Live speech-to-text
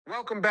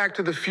Welcome back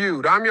to The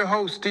Feud. I'm your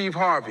host, Steve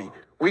Harvey.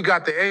 We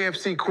got the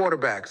AFC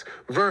quarterbacks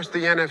versus the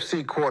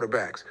NFC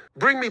quarterbacks.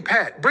 Bring me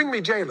Pat. Bring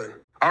me Jalen.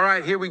 All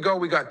right, here we go.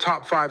 We got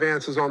top 5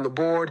 answers on the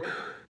board.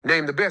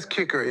 Name the best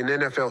kicker in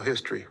NFL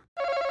history.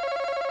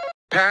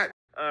 Pat?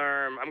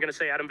 I'm going to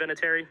say Adam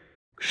Vinatieri.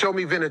 Show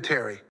me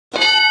Vinatieri.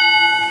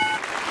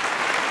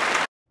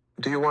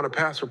 Do you want to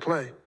pass or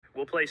play?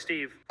 We'll play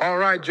Steve. All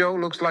right, Joe.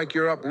 Looks like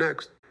you're up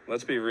next.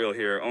 Let's be real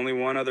here. Only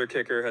one other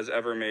kicker has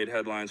ever made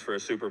headlines for a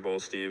Super Bowl,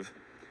 Steve.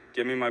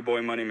 Give me my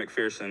boy Money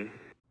McPherson.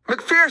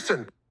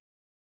 McPherson!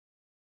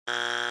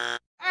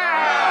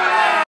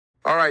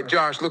 All right,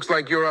 Josh. Looks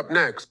like you're up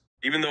next.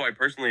 Even though I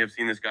personally have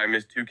seen this guy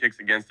miss 2 kicks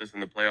against us in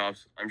the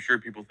playoffs, I'm sure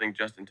people think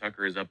Justin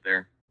Tucker is up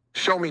there.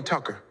 Show me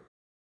Tucker.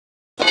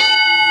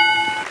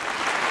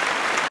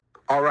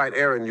 All right,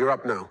 Aaron, you're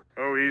up now.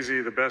 Oh,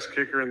 easy. The best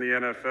kicker in the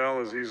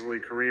NFL is easily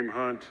Kareem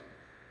Hunt.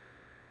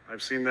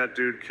 I've seen that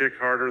dude kick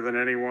harder than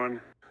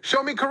anyone.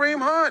 Show me Kareem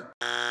Hunt.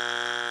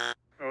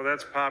 Oh,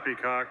 that's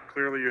poppycock.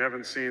 Clearly you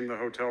haven't seen the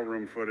hotel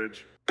room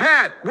footage.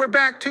 Pat, we're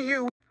back to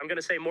you. I'm going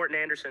to say Morton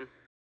Anderson.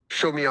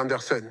 Show me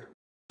Anderson.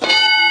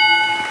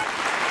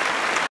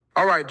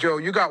 All right, Joe,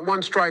 you got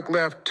 1 strike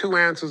left, 2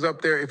 answers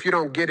up there. If you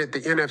don't get it, the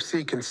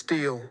NFC can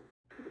steal.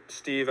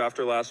 Steve,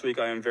 after last week,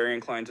 I am very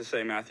inclined to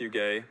say Matthew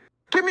Gay.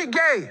 Give me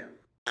Gay.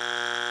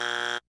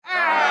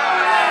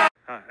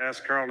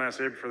 Ask Carl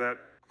Nassib for that.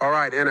 All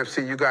right,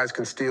 NFC, you guys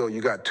can steal. You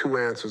got 2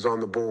 answers on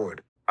the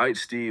board. All right,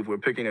 Steve, we're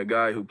picking a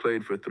guy who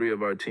played for 3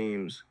 of our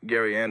teams,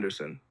 Gary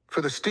Anderson.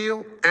 For the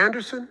steal,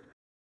 Anderson.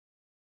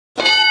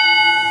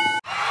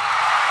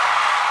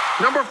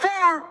 Number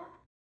 4.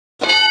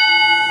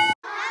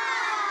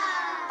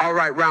 All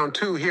right, round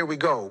 2, here we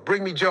go.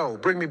 Bring me Joe,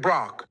 bring me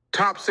Brock.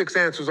 Top 6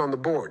 answers on the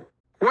board.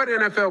 What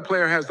NFL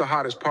player has the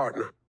hottest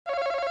partner?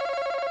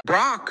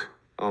 Brock.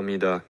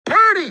 Almeida.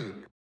 Purdy.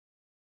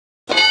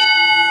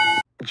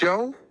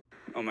 Joe.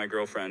 Oh, my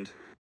girlfriend.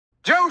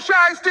 Joe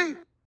Shiesty.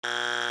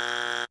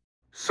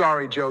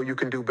 Sorry, Joe, you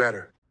can do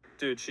better.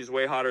 Dude, she's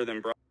way hotter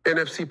than Brock.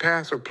 NFC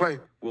pass or play?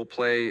 We'll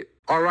play.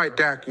 All right,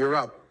 Dak, you're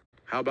up.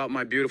 How about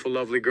my beautiful,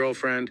 lovely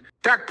girlfriend?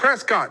 Dak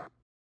Prescott.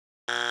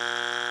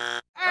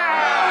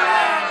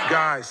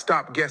 Guys,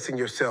 stop guessing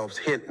yourselves.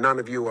 Hint, none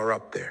of you are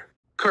up there.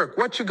 Kirk,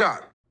 what you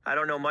got? I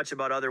don't know much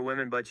about other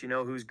women, but you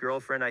know whose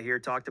girlfriend I hear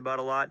talked about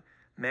a lot?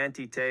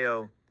 Manti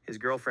Te'o. His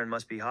girlfriend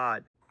must be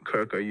hot.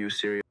 Kirk, are you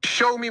serious?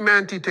 Show me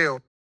Manti Te'o.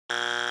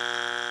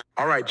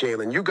 All right,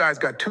 Jalen, you guys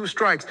got 2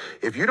 strikes.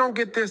 If you don't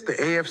get this, the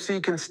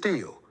AFC can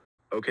steal.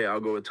 Okay,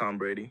 I'll go with Tom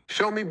Brady.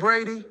 Show me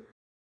Brady.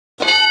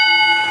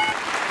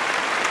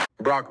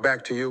 Brock,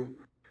 back to you.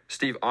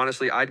 Steve,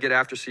 honestly, I'd get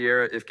after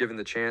Sierra if given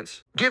the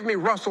chance. Give me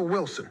Russell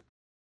Wilson.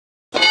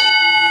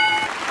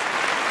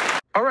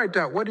 All right,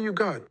 Doc, what do you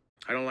got?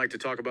 I don't like to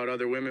talk about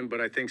other women, but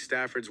I think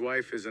Stafford's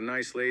wife is a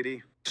nice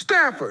lady.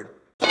 Stafford.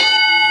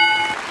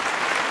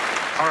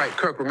 All right,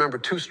 Kirk, remember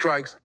 2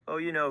 strikes. Oh,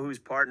 you know whose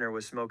partner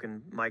was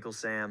smoking Michael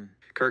Sam.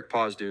 Kirk,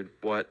 pause, dude.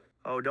 What?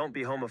 Oh, don't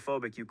be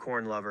homophobic, you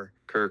corn lover.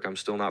 Kirk, I'm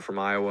still not from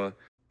Iowa.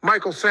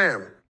 Michael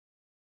Sam.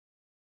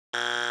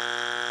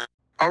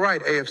 All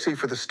right, AFC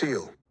for the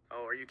steal.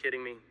 Oh, are you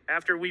kidding me?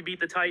 After we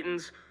beat the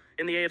Titans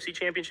in the AFC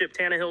Championship,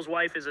 Tannehill's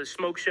wife is a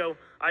smoke show.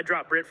 I'd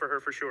drop Britt for her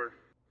for sure.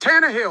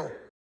 Tannehill.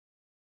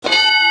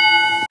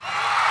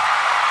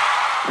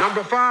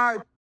 Number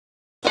 5.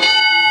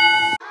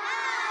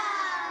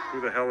 Who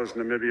the hell is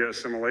Namibia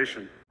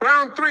assimilation?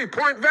 Round 3,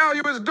 point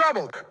value is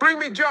doubled. Bring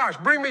me Josh,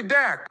 bring me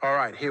Dak. All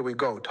right, here we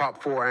go.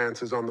 Top 4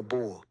 answers on the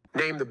board.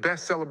 Name the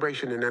best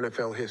celebration in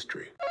NFL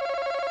history.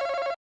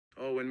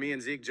 Oh, when me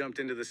and Zeke jumped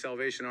into the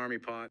Salvation Army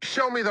pot.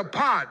 Show me the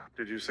pot.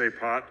 Did you say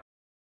pot?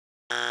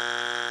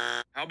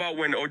 How about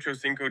when Ocho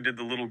Cinco did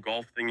the little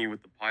golf thingy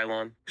with the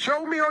pylon?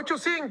 Show me Ocho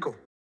Cinco.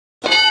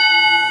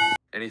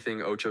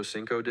 Anything Ocho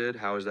Cinco did?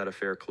 How is that a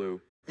fair clue?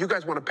 You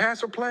guys want to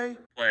pass or play?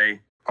 Play.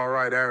 All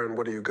right, Aaron,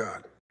 what do you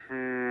got?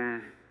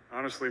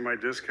 Honestly, my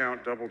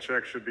discount double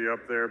check should be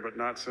up there, but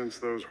not since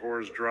those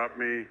whores dropped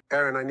me.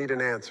 Aaron, I need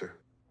an answer.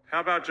 How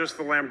about just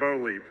the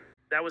Lambeau leap?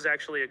 That was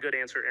actually a good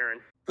answer, Aaron.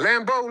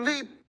 Lambeau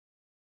leap.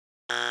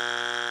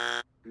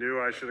 Knew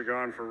I should have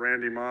gone for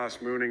Randy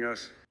Moss mooning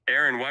us.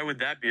 Aaron, why would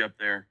that be up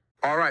there?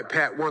 All right,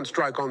 Pat, 1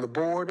 strike on the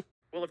board.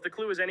 Well, if the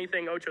clue is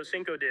anything Ocho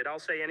Cinco did, I'll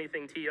say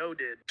anything T.O.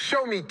 did.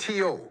 Show me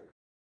T.O.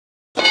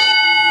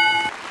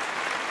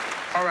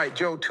 All right,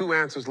 Joe, 2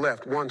 answers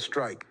left, 1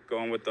 strike.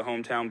 Going with the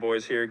hometown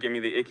boys here. Give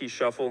me the Icky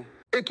Shuffle.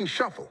 Icky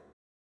Shuffle.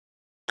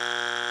 All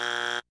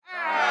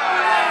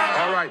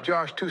right,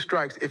 Josh, 2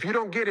 strikes. If you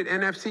don't get it,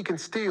 NFC can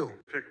steal.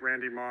 Pick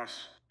Randy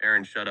Moss.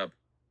 Aaron, shut up.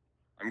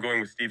 I'm going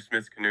with Steve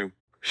Smith's canoe.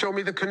 Show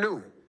me the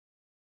canoe.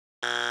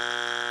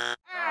 Guys,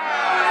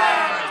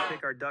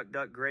 pick our Duck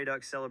Duck Grey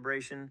Duck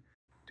celebration.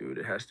 Dude,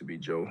 it has to be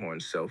Joe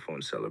Horn's cell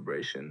phone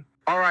celebration.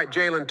 All right,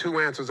 Jalen, 2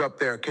 answers up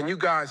there. Can you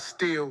guys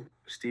steal?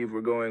 Steve,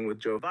 we're going with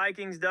Joe.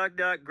 Vikings Duck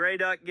Duck Grey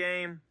Duck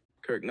game.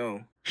 Kirk,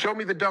 no. Show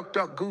me the Duck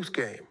Duck Goose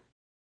game.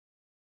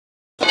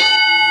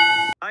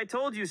 I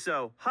told you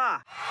so.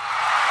 Ha!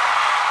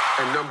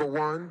 And number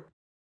 1.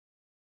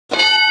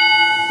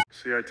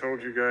 See, I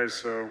told you guys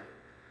so.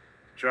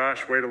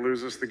 Josh, way to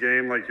lose us the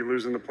game like you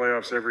lose in the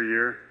playoffs every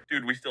year.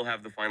 Dude, we still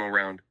have the final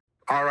round.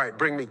 All right,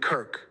 bring me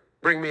Kirk.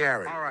 Bring me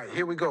Aaron. All right,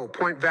 here we go.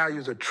 Point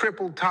values are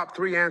triple. Top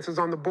 3 answers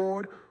on the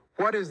board.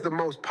 What is the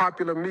most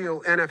popular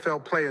meal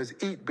NFL players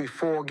eat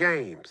before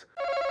games?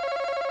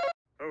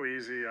 Oh,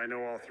 easy. I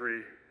know all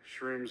 3.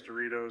 Shrooms,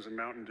 Doritos, and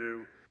Mountain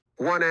Dew.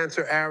 One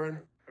answer, Aaron.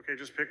 Okay,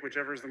 just pick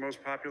whichever is the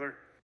most popular.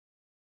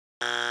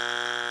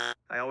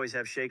 I always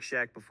have Shake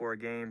Shack before a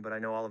game, but I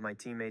know all of my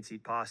teammates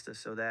eat pasta,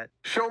 so that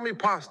Show me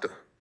pasta.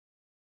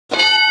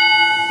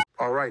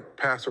 All right,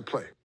 pass or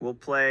play. we'll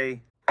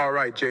play. All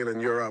right,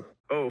 Jalen, you're up.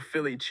 Oh,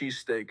 Philly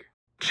cheesesteak.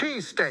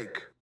 Cheesesteak.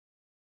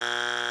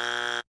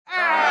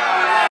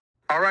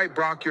 All right,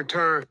 Brock, your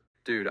turn.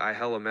 Dude, I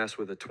hella mess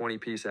with a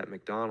 20-piece at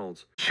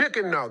McDonald's.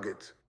 Chicken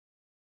nuggets.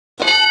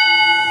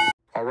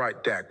 All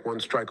right, Dak, 1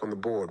 strike on the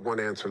board, 1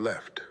 answer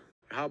left.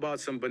 How about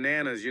some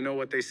bananas? You know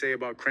what they say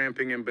about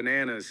cramping in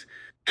bananas.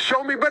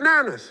 Show me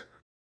bananas.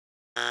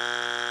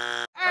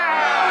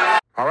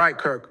 All right,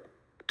 Kirk,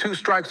 2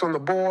 strikes on the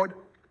board.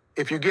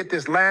 If you get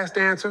this last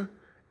answer,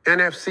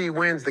 NFC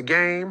wins the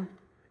game.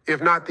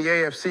 If not, the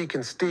AFC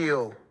can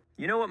steal.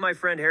 You know what my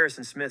friend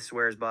Harrison Smith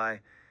swears by?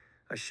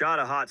 A shot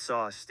of hot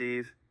sauce,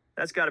 Steve.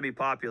 That's got to be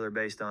popular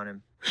based on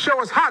him.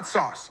 Show us hot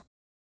sauce.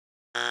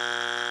 All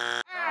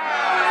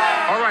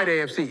right,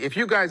 AFC, if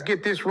you guys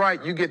get this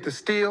right, you get the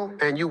steal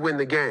and you win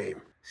the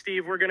game.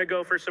 Steve, we're going to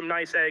go for some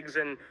nice eggs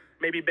and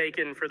maybe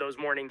bacon for those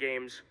morning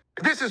games.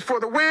 This is for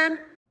the win,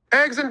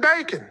 eggs and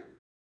bacon.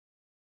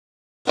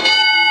 Hey,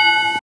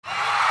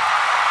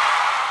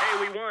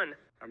 we won.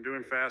 I'm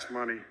doing fast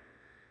money.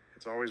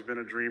 It's always been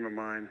a dream of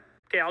mine.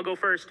 Okay, I'll go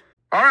first.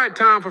 All right,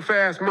 time for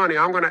fast money.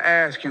 I'm going to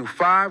ask you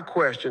 5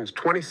 questions,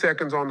 20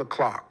 seconds on the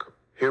clock.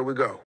 Here we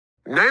go.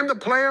 Name the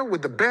player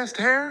with the best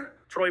hair.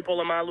 Troy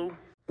Polamalu,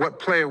 What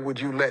player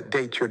would you let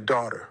date your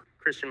daughter?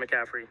 Christian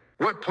McCaffrey,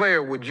 What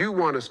player would you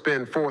want to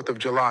spend 4th of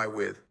July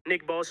with?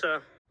 Nick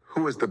Bosa,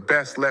 Who is the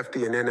best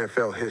lefty in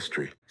NFL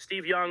history?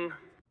 Steve Young,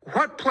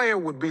 What player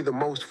would be the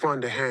most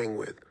fun to hang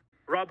with?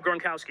 Rob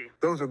Gronkowski.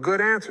 Those are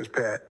good answers,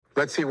 Pat.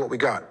 Let's see what we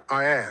got.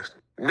 I asked,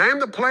 name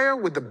the player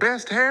with the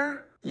best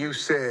hair. You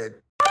said,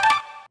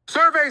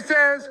 survey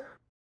says.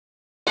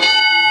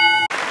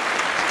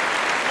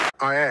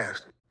 I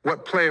asked,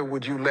 what player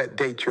would you let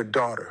date your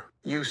daughter?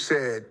 You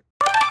said,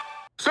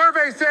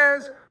 survey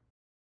says.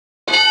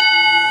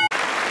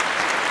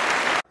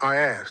 I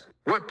asked,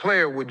 what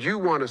player would you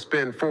want to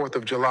spend 4th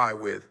of July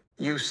with?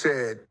 You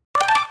said,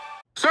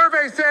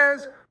 survey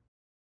says.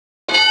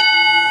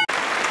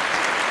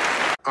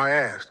 I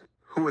asked,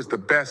 who is the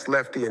best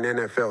lefty in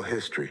NFL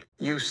history?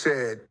 You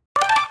said,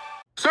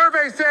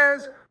 survey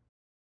says.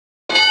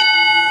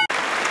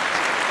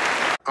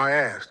 I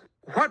asked,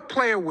 what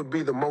player would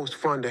be the most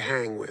fun to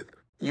hang with?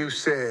 You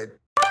said,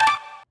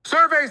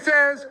 survey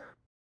says.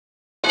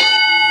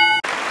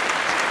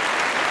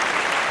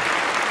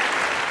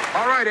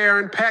 All right,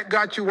 Aaron, Pat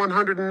got you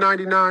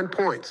 199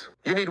 points.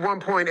 You need 1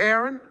 point,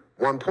 Aaron.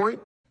 1 point.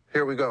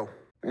 Here we go.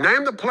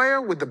 Name the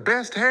player with the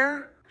best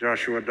hair.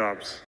 Joshua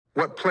Dobbs.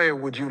 What player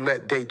would you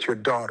let date your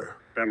daughter?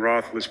 Ben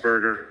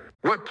Roethlisberger.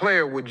 What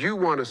player would you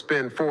want to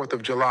spend 4th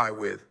of July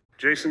with?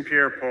 Jason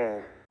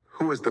Pierre-Paul.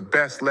 Who is the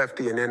best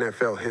lefty in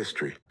NFL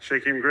history?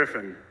 Shaquem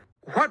Griffin.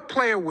 What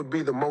player would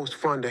be the most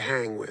fun to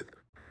hang with?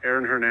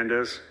 Aaron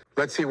Hernandez.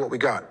 Let's see what we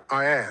got.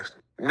 I asked,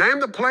 name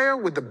the player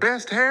with the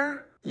best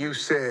hair. You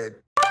said,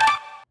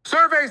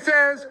 survey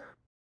says.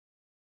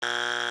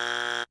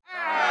 I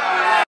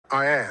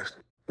asked,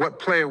 what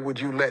player would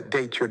you let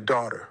date your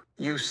daughter?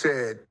 You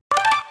said,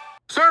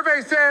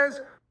 survey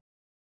says.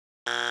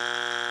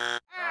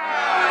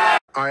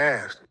 I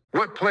asked,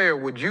 what player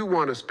would you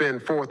want to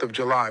spend 4th of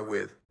July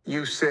with?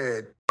 You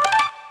said,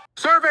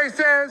 survey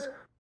says.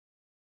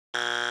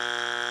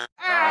 I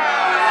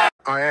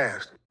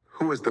asked,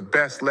 who is the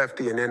best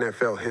lefty in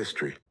NFL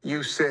history?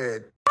 You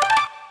said,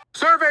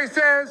 survey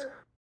says.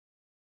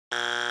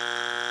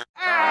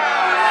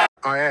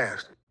 I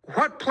asked,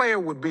 what player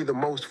would be the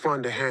most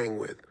fun to hang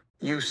with?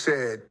 You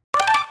said,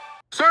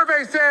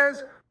 survey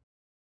says.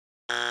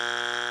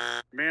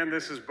 Man,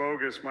 this is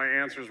bogus. My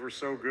answers were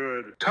so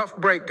good. Tough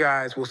break,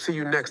 guys. We'll see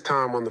you next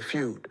time on The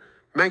Feud.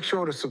 Make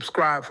sure to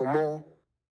subscribe for more.